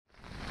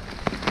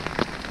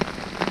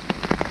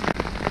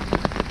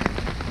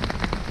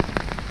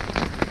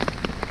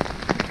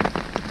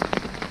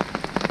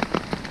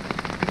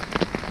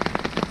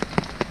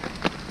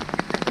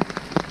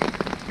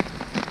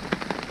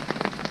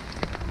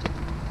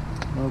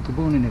Well, good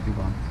morning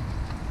everyone,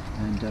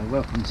 and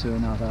welcome to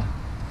another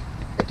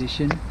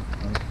edition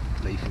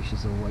of Lee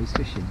Fisher's Always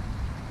Fishing.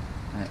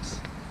 That's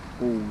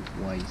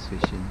always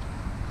fishing,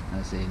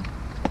 as in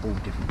all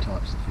different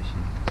types of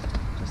fishing,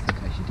 just in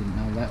case you didn't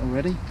know that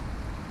already.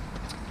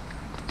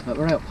 But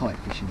we're out pike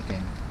fishing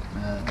again.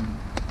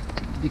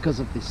 Because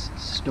of this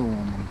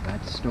storm we've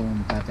had,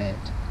 Storm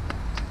Babette.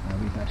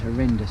 We've had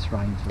horrendous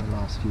rain for the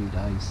last few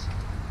days.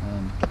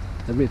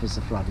 The rivers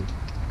are flooded,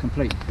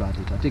 completely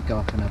flooded. I did go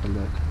up and have a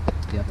look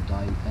the other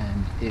day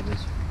and it was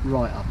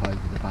right up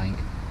over the bank,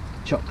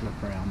 chocolate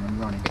brown and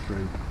running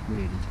through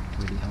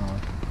really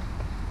hard.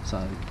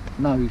 So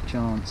no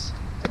chance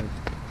of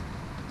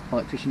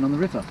pike fishing on the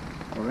river,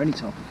 or any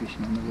type of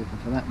fishing on the river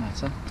for that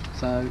matter.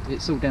 So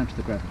it's all down to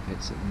the gravel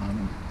pits at the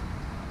moment.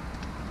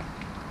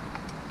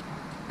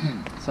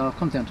 So I've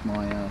come down to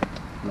my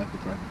local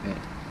gravel pit,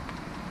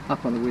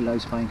 up on the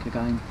Willows bank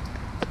again.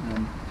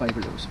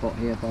 Favourite little spot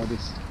here by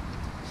this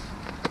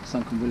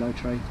sunken willow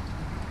tree.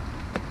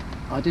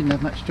 I didn't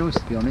have much choice,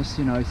 to be honest.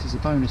 You know, this is a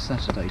bonus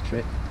Saturday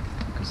trip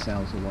because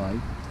Sal's away.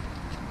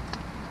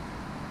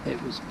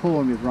 It was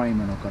pouring with rain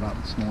when I got up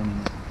this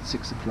morning at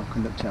 6 o'clock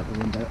and looked out the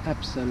window,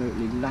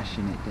 absolutely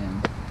lashing it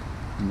down,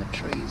 and the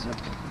trees are...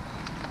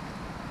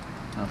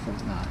 I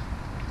thought, no.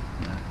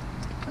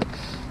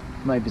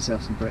 Made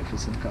myself some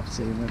breakfast and a cup of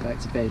tea and went back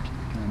to bed.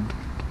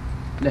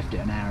 Left it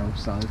an hour or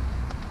so,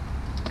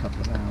 a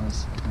couple of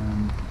hours,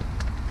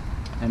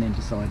 and then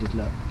decided,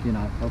 look, you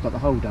know, I've got the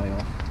whole day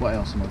off, what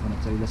else am I going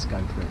to do, let's go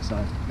for it.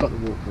 So got the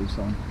waterproofs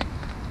on,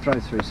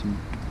 drove through some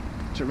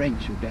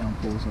torrential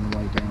downpours on the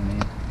way down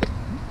here,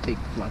 big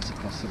floods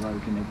across the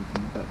road and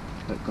everything, but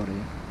got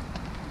here.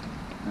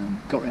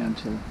 Got round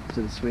to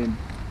the swim.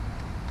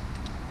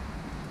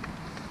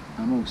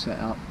 I'm all set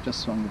up, just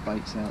swung the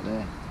baits out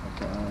there. I've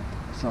got a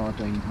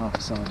sardine, half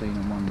a sardine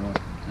on one rod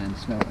and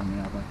smelt on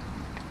the other.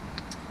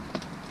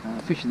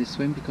 Fishing this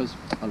swim because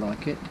I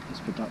like it,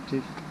 it's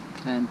productive,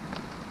 and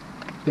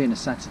being a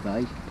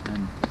Saturday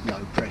and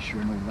low pressure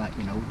and all that,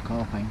 you know, all the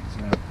carp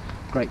anchors are out,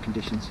 great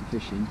conditions for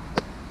fishing,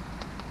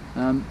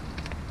 and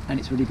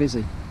it's really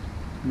busy,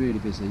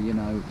 you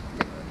know,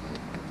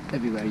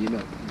 everywhere you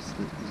look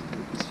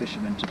there's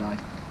fishermen today.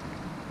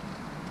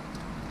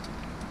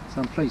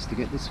 So I'm pleased to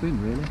get this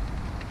swim, really.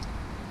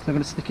 So I'm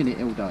going to stick in it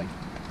all day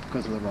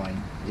because of the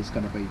rain. It's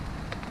going to be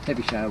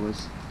heavy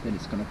showers, then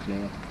it's going to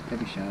clear,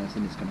 heavy showers,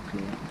 then it's going to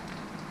clear.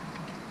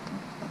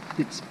 I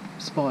did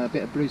spy a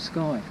bit of blue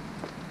sky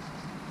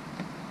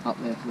up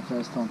there for the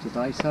first time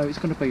today, so it's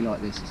going to be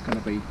like this. It's going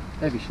to be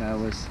heavy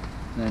showers,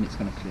 then it's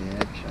going to clear,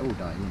 all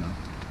day, you know.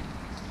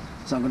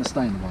 So I'm going to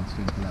stay in the one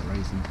swim for that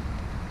reason.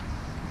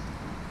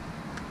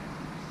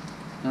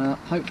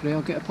 Hopefully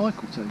I'll get a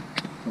pike or two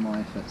for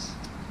my efforts,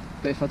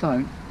 but if I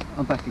don't,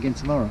 I'm back again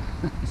tomorrow.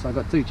 So I've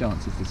got 2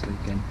 chances this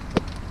weekend.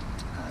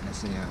 Let's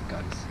see how it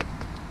goes.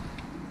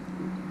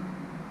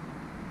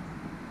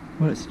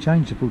 Well, it's a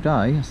changeable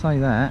day, I say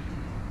that.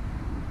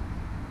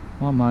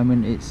 One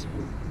moment it's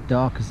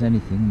dark as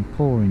anything and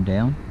pouring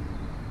down,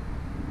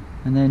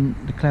 and then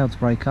the clouds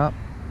break up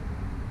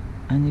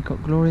and you've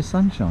got glorious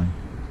sunshine.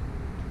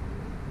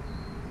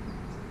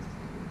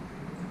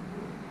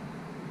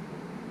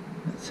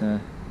 It's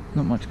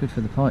not much good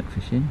for the pike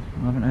fishing.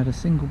 I haven't had a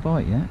single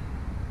bite yet.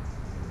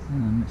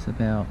 It's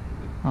about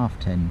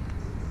 10:30.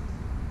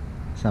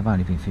 So I've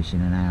only been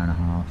fishing an hour and a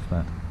half,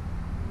 but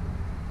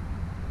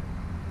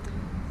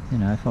you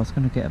know, if I was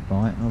going to get a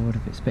bite I would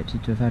have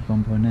expected to have had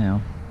one by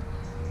now.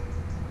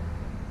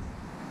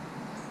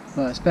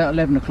 Well, it's about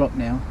 11 o'clock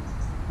now,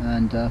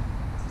 and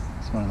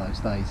it's one of those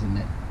days, isn't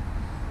it?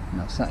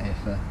 And I've sat here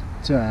for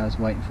 2 hours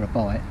waiting for a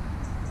bite,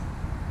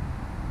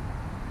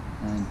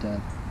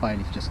 and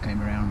Bailiff just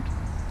came around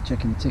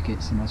checking the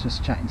tickets, and I was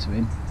just chatting to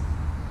him.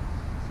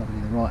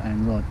 Probably the right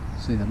hand rod,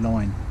 see the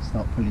line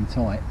start pulling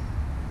tight,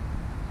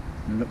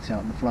 and I looked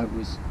out and the float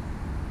was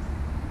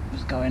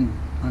going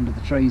under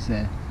the trees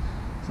there.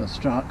 So I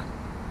struck,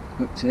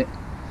 hooked it,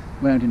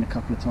 wound in a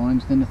couple of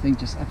times, then the thing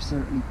just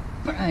absolutely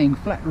bang,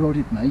 flat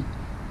rodded me,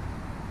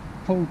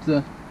 pulled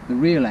the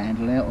reel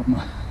handle out of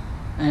my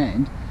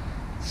hand,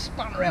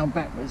 spun around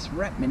backwards,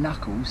 wrapped my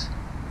knuckles,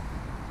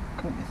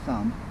 caught my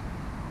thumb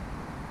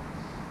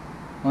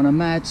on a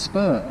mad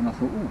spurt, and I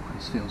thought, oh,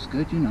 this feels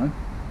good, you know.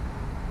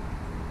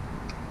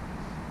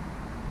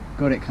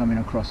 Got it coming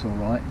across all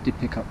right. Did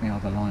pick up my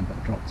other line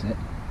but dropped it,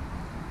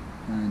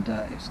 and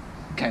it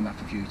came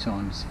up a few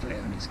times,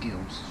 flaring its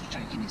gills,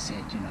 shaking its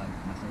head, you know.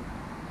 And I thought,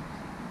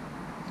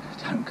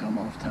 don't come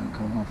off,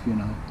 you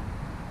know.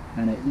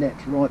 And it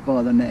leapt right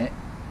by the net,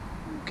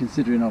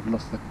 considering I've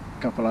lost a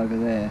couple over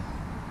there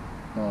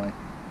by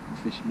the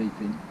fish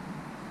leaping.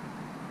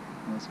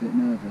 I was a bit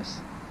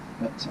nervous,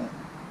 but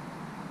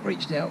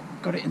reached out,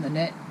 got it in the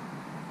net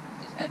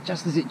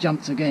just as it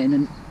jumped again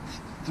and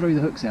threw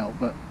the hooks out,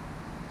 but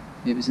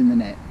it was in the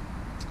net.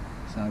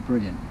 So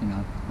brilliant, you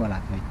know, well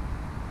happy.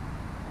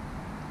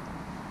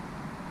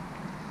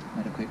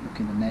 Had a quick look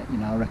in the net, you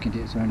know, I reckoned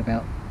it was around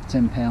about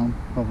 £10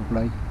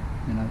 probably,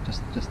 you know,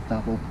 just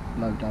double,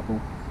 low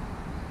double.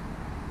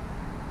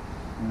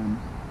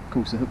 Of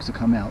course the hooks have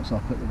come out, so I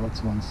put the rod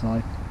to one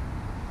side,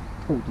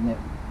 pulled the net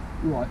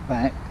right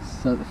back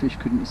so that the fish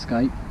couldn't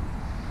escape.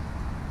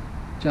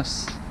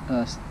 Just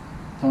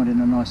finding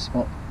a nice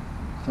spot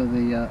for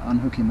the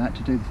unhooking mat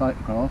to do the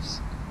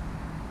photographs.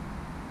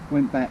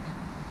 Went back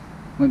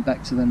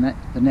to the net,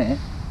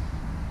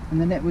 and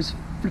the net was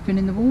flipping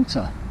in the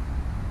water.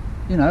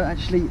 You know,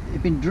 actually it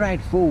had been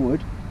dragged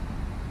forward,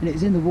 and it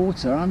was in the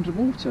water,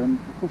 underwater, and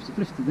of course it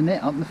lifted the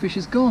net up, and the fish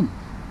is gone.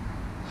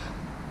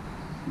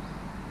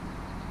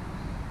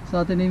 So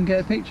I didn't even get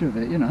a picture of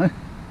it, you know.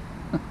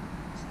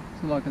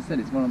 So like I said,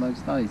 it's one of those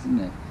days, isn't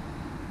it?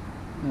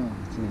 Oh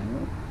dear,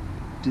 what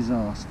a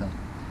disaster.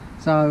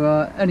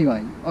 So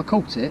anyway, I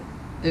caught it.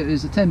 It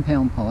was a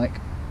 10-pound pike,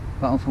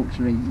 but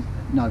unfortunately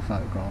no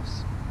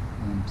photographs.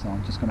 So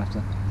I'm just going to have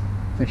to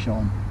fish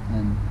on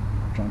and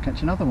try and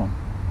catch another one.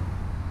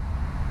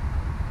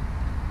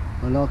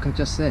 Well, like I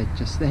just said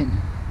just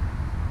then,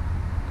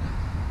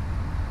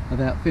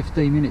 about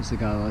 15 minutes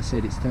ago I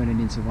said it's turning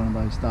into one of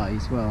those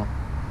days. Well,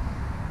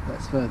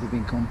 that's further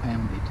been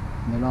compounded.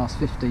 In the last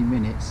 15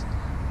 minutes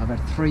I've had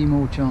 3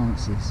 more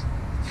chances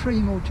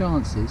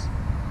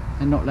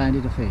and not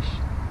landed a fish.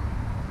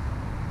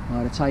 I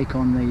had a take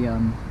on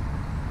the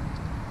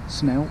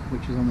smelt,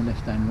 which was on the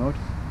left hand rod.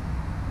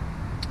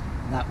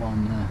 That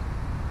one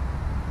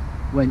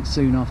went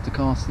soon after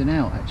casting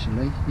out,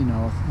 actually. You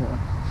know, I thought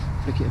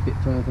I'd flick it a bit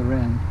further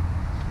around,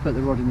 put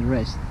the rod in the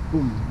rest,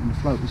 boom, and the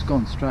float was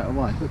gone straight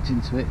away. Hooked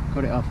into it,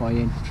 got it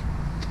halfway in,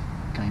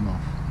 came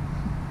off.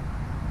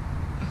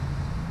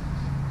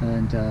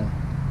 And the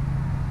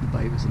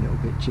bait was a little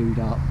bit chewed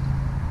up,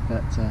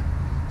 but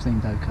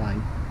seemed okay.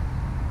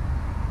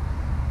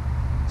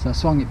 So I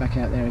swung it back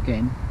out there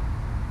again.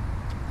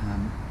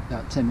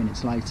 About 10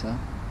 minutes later,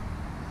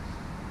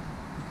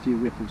 a few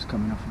ripples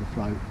coming off of the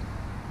float.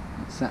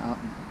 I sat up,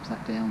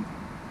 sat down,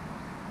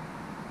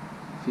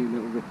 a few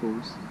little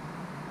ripples,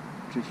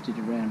 drifted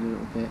around a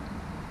little bit,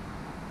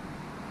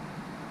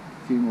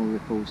 a few more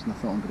ripples, and I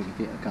thought I'm going to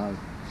give it a go.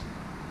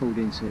 Pulled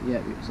into it, yeah,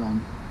 it was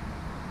on.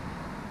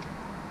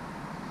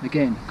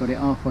 Again, got it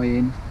halfway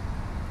in,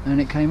 and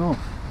it came off.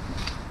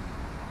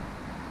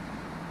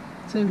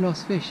 2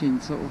 lost fish in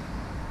sort of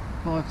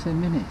 5-10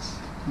 minutes.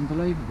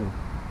 Unbelievable.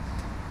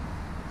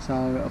 So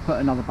I put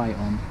another bait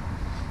on,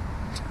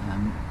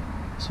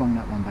 swung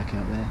that one back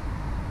out there,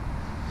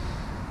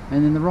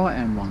 and then the right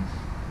hand one,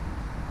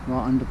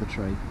 right under the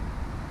tree,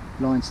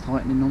 line's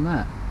tightening on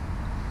that.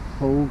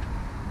 Pulled,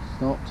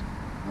 stopped,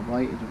 I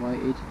waited,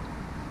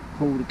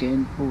 pulled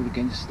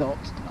again,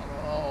 stopped.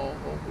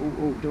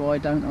 Oh, do I,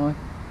 don't I?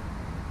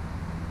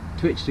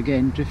 Twitched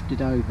again,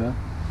 drifted over,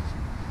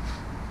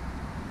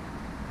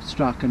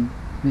 struck and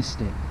missed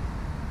it.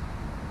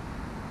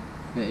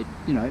 But it,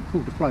 you know, it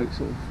pulled the float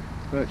sort of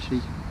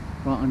virtually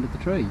right under the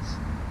trees.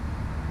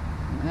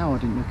 How I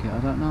didn't look at it, I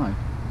don't know.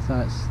 So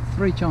it's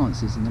 3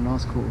 chances in the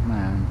last quarter of an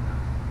hour and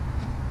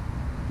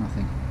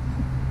nothing.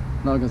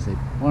 Like I said,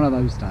 one of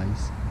those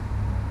days.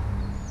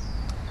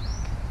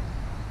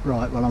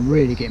 Right, well, I'm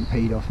really getting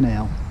peed off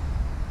now.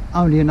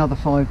 Only another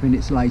 5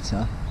 minutes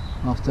later,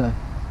 after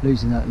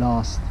losing that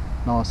last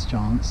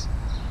chance,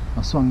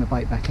 I swung the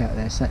bait back out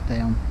there, sat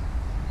down.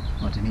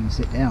 I didn't even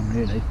sit down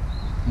really,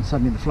 and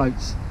suddenly the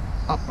float's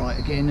upright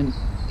again and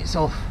it's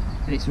off,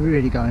 and it's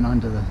really going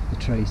under the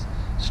trees.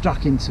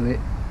 Struck into it,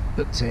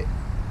 hooked it,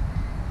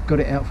 got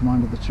it out from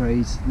under the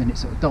trees, and then it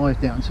sort of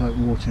dived out into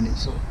open water and it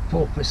sort of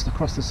porpoised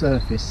across the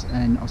surface,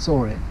 and I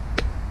saw it,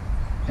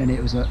 and it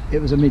was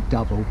a mid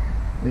double.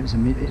 It was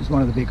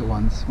one of the bigger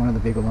ones,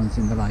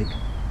 in the lake.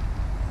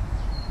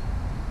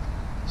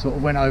 Sort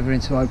of went over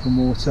into open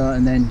water,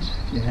 and then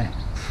yeah,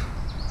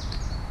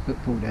 hook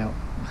pulled out.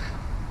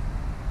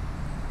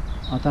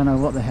 I don't know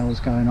what the hell's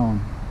going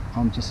on.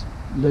 I'm just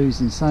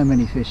losing so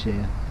many fish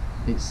here.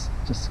 It's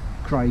just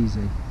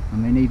crazy. I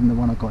mean, even the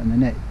one I got in the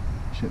net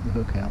shook the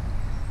hook out.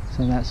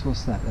 So that's,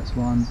 what's that? That's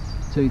 1,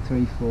 2,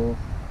 3, 4,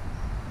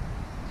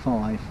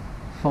 5.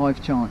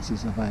 5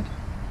 chances I've had.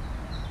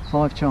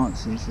 5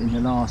 chances in the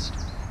last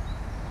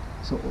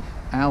sort of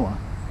hour.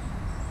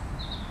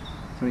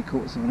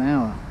 3/4 of an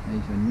hour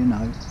even, you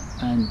know.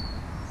 And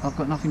I've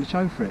got nothing to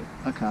show for it.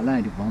 Okay, I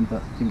landed one,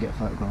 but didn't get a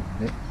photograph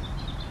of it.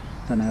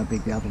 Don't know how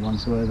big the other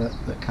ones were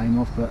that came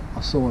off, but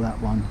I saw that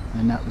one,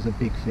 and that was a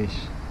big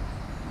fish.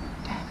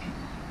 Damn it.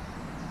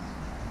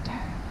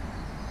 Damn.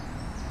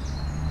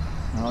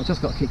 I've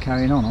just got to keep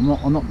carrying on.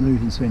 I'm not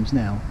moving swims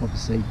now.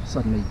 Obviously,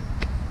 suddenly,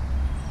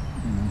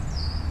 you know,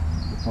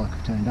 the pike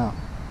have turned up.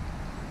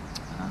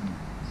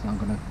 So I'm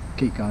going to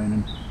keep going,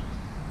 and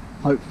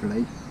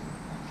hopefully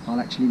I'll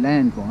actually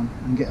land one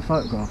and get a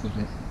photograph of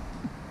it.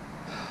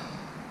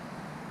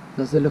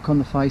 Does the look on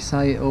the face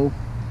say it all?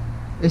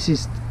 This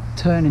is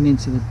turning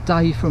into the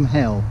day from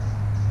hell.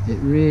 It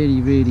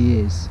really, really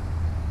is.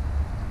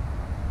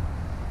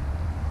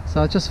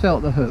 So I just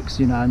felt the hooks,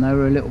 you know, and they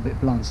were a little bit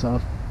blunt, so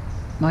I've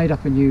made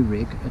up a new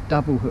rig, a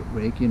double hook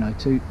rig, you know,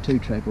 two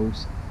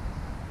trebles,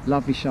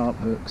 lovely sharp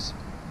hooks.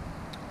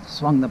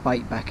 Swung the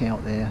bait back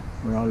out there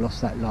where I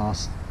lost that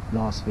last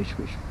fish,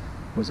 which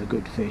was a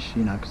good fish,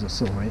 you know, because I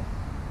saw it.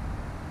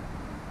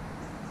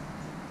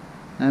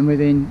 and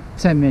within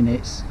 10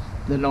 minutes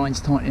the line's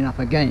tightening up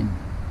again,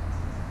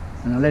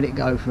 and I let it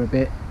go for a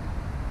bit,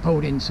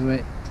 pulled into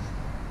it,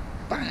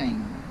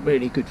 bang,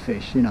 really good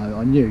fish. You know,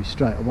 I knew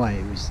straight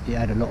away it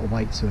had a lot of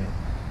weight to it.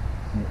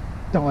 It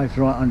dived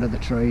right under the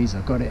trees,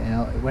 I got it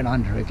out, it went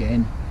under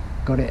again,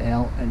 got it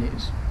out, and it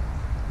was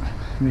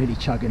really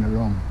chugging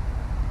along.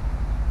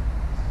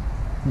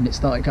 And it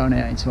started going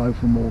out into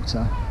open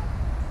water,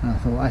 and I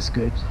thought, that's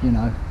good, you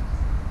know,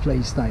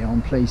 please stay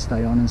on,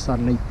 and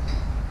suddenly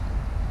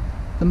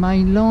the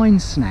main line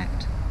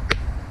snapped.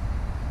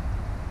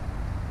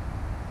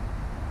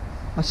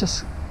 I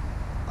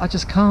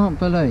just can't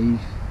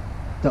believe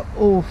the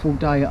awful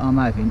day that I'm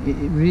having.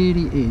 It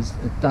really is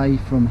a day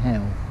from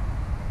hell.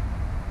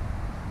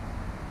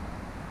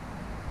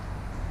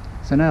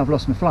 So now I've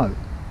lost my float,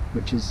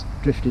 which has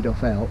drifted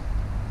off out.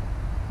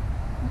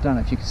 I don't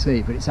know if you can see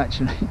it, but it's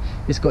actually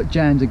it's got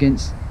jammed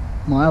against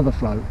my other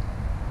float.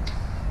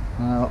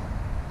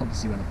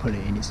 Obviously when I pull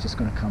it in, it's just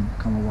going to come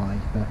away.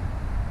 But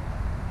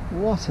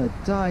what a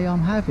day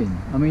I'm having.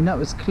 I mean, that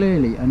was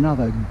clearly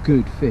another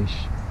good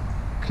fish.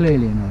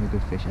 Clearly another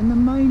good fish. And the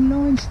main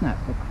line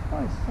snapped, for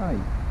Christ's sake.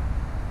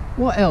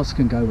 What else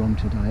can go wrong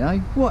today, eh?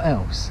 What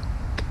else?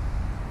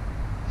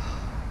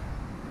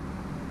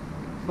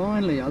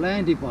 Finally I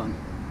landed one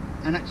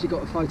and actually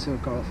got a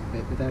photograph of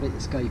it without it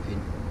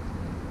escaping.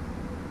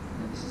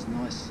 And this is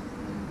nice.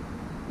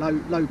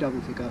 Low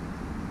double figure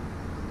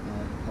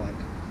pike.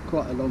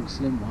 Quite a long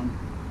slim one.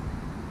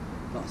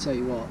 But I'll tell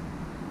you what,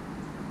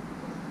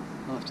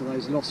 after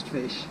those lost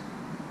fish,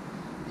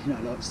 you know,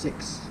 like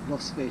 6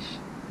 lost fish,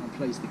 I'm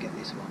pleased to get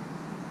this one.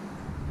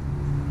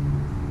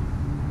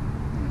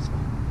 Nice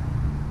one.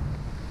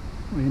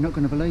 Well, you're not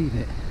going to believe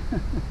it.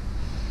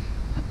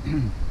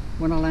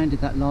 When I landed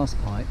that last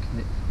pike,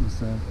 it was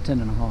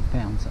 10.5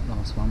 pounds, that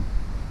last one.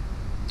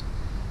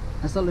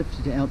 As I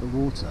lifted it out the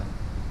water,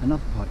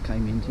 another pike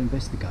came in to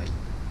investigate.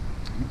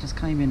 And it just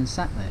came in and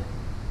sat there,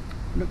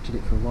 looked at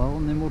it for a while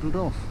and then waddled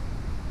off.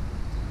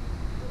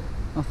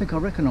 I think I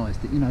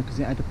recognised it, you know, because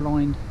it had a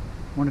blind,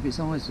 one of its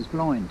eyes was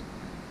blind,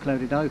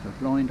 clouded over,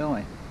 blind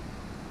eye.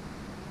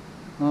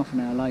 Half an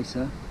hour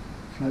later,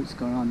 float's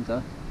gone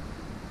under,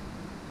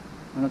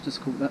 and I've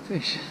just caught that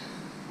fish,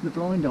 the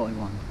blind eye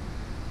one.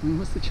 I mean,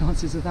 what's the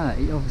chances of that?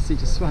 He obviously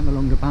just swam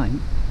along the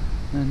bank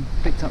and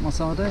picked up my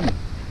sardine.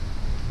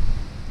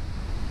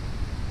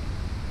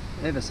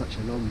 Ever such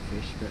a long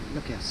fish, but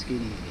look how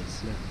skinny it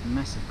is. Look,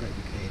 massive, great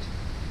big head.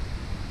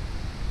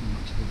 Not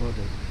much of a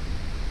body.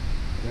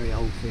 Very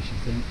old fish,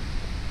 I think.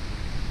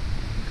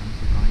 Here comes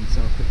the rain,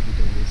 so I'll quickly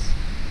do this.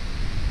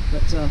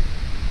 But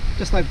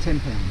just over 10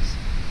 pounds.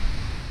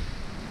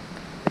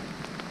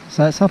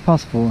 So it's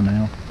 4:30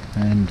 now,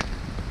 and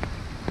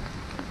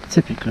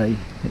typically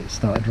it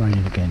started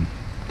raining again.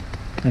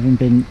 Having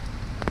been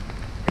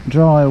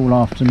dry all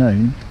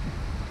afternoon,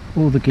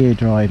 all the gear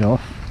dried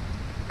off.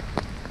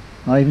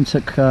 I even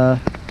took my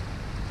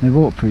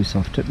waterproofs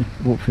off, took my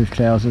waterproof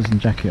trousers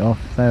and jacket off.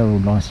 They were all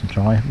nice and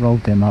dry,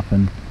 rolled them up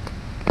and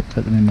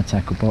put them in my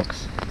tackle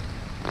box.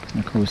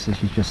 And of course,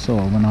 as you just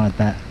saw, when I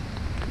had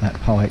that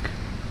pike,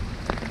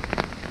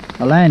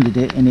 I landed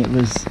it and it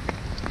was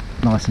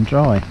nice and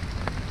dry.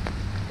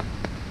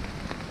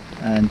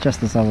 And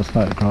just as I was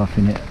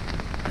photographing it,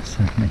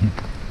 suddenly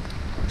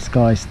the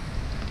skies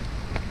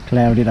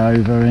clouded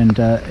over and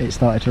it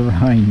started to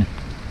rain.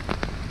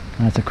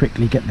 I had to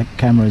quickly get the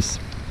cameras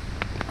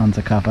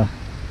under cover,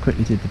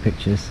 quickly did the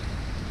pictures,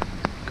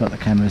 got the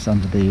cameras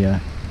under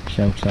the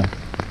shelter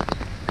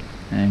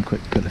and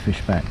quick put the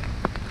fish back.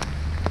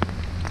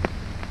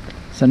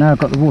 So now I've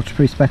got the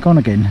waterproofs back on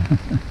again.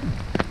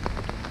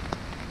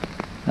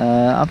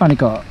 I've only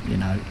got, you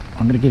know,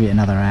 I'm going to give it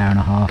another hour and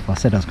a half. I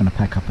said I was going to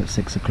pack up at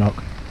 6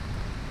 o'clock.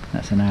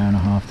 That's an hour and a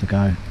half to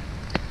go.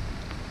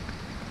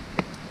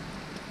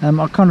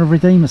 I kind of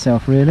redeemed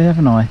myself really,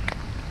 haven't I?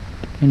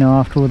 You know,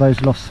 after all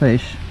those lost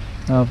fish,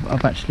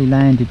 I've actually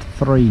landed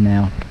 3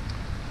 now.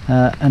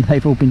 And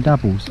they've all been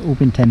doubles, all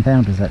been 10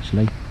 pounders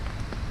actually.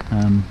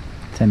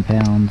 10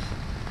 pounds,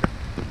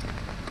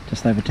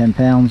 just over 10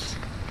 pounds,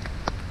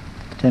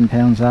 10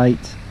 pounds 8,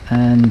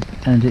 and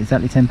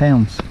exactly 10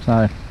 pounds.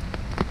 So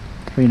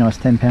 3 nice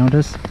 10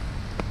 pounders.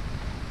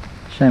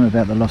 Shame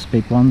about the lost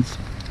big ones,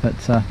 but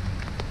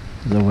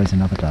there's always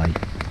another day.